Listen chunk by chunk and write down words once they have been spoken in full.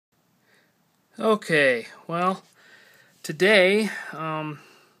Okay, well, today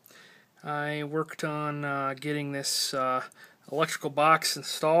I worked on getting this electrical box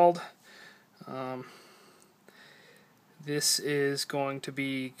installed. This is going to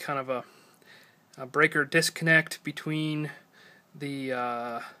be kind of a breaker disconnect between the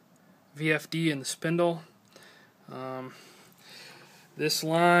VFD and the spindle. This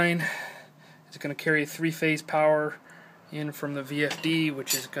line is going to carry three-phase power in from the VFD,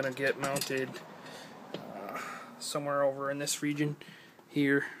 which is going to get mounted somewhere over in this region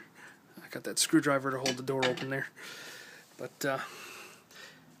here. I got that screwdriver to hold the door open there. But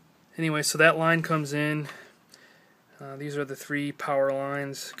anyway, so that line comes in. These are the three power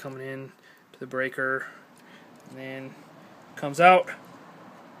lines coming in to the breaker, and then comes out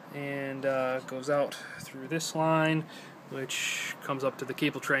and goes out through this line, which comes up to the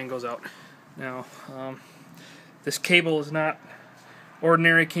cable tray and goes out. Now, this cable is not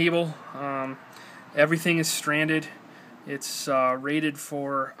ordinary cable. Everything is stranded. It's rated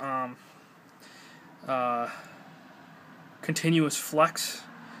for continuous flex.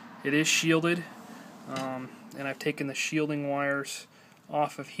 It is shielded, and I've taken the shielding wires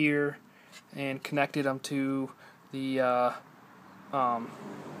off of here and connected them to the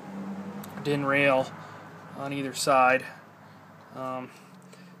DIN rail on either side,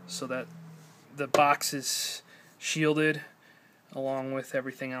 so that the box is shielded along with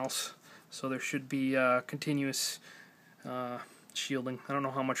everything else. So there should be continuous shielding. I don't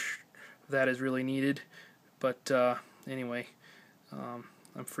know how much of that is really needed, but anyway,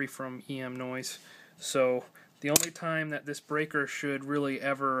 I'm free from EM noise. So the only time that this breaker should really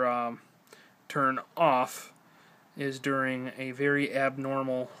ever turn off is during a very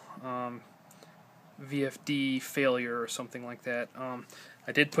abnormal VFD failure or something like that.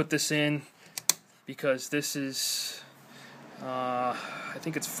 I did put this in because this is I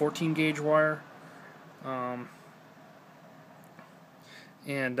think it's 14 gauge wire,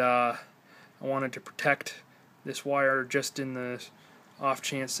 and I wanted to protect this wire just in the off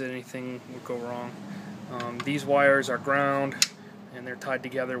chance that anything would go wrong. These wires are ground, and they're tied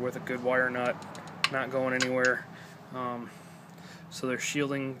together with a good wire nut, not going anywhere. So there's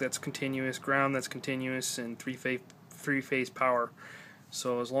shielding that's continuous, ground that's continuous, and three-phase power.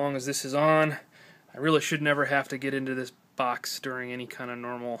 So as long as this is on, I really should never have to get into this box during any kind of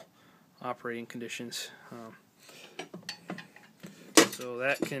normal operating conditions. So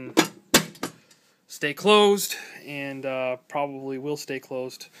that can stay closed, and probably will stay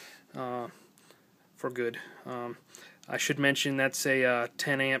closed for good. I should mention that's a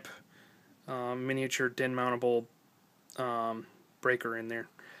 10 amp miniature DIN mountable breaker in there.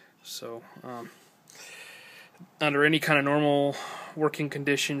 So under any kind of normal working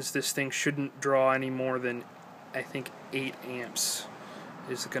conditions, this thing shouldn't draw any more than, I think, 8 amps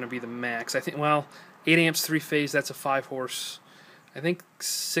is going to be the max. I think, well, 8 amps 3-phase, that's a 5-horse. I think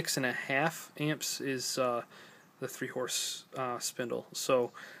 6.5 amps is the 3-horse spindle.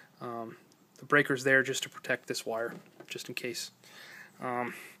 So the breaker's there just to protect this wire, just in case.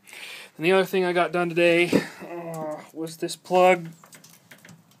 And the other thing I got done today was this plug.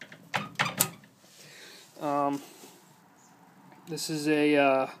 This is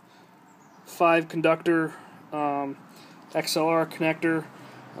a 5-conductor XLR connector.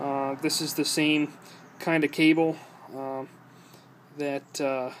 This is the same kind of cable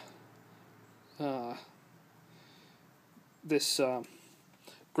that this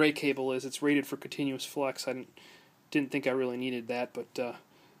gray cable is. It's rated for continuous flex. I didn't think I really needed that, but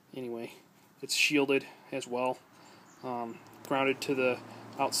anyway, it's shielded as well, grounded to the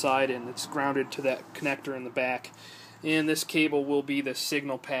outside, and it's grounded to that connector in the back. And this cable will be the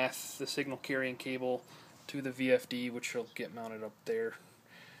signal path, the signal carrying cable to the VFD, which will get mounted up there.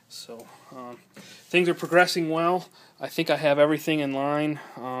 So things are progressing well. I think I have everything in line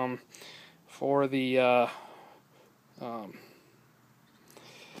for the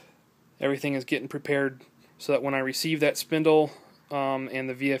everything is getting prepared so that when I receive that spindle and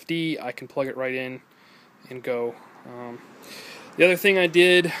the VFD, I can plug it right in and go. The other thing I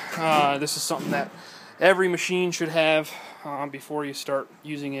did, this is something that every machine should have before you start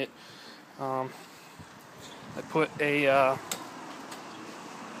using it. I put a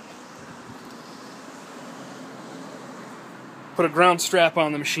ground strap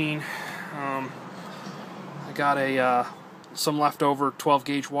on the machine. I got some leftover 12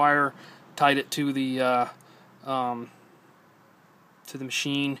 gauge wire, tied it to the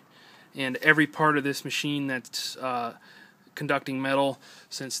machine, and every part of this machine that's conducting metal,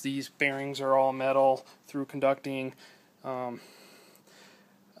 since these bearings are all metal through conducting, I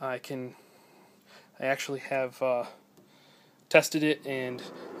actually have tested it, and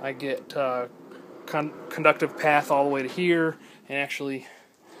I get conductive path all the way to here, and actually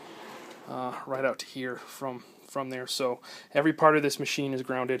right out to here from there. So every part of this machine is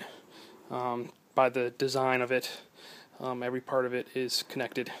grounded by the design of it. Every part of it is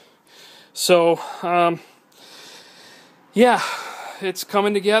connected. So yeah, it's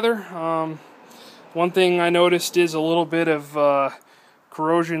coming together. One thing I noticed is a little bit of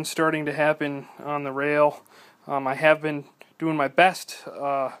corrosion starting to happen on the rail. I have been doing my best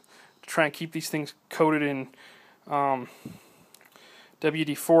to try and keep these things coated in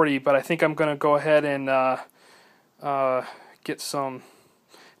WD-40, but I think I'm going to go ahead and get some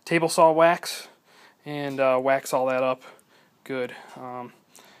table saw wax and wax all that up good.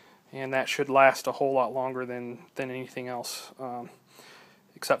 And that should last a whole lot longer than anything else,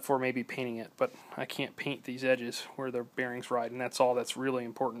 except for maybe painting it. But I can't paint these edges where the bearings ride, and that's all that's really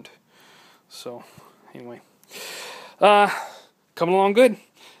important. So anyway, coming along good.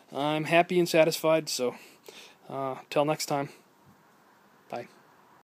 I'm happy and satisfied, so till next time, bye.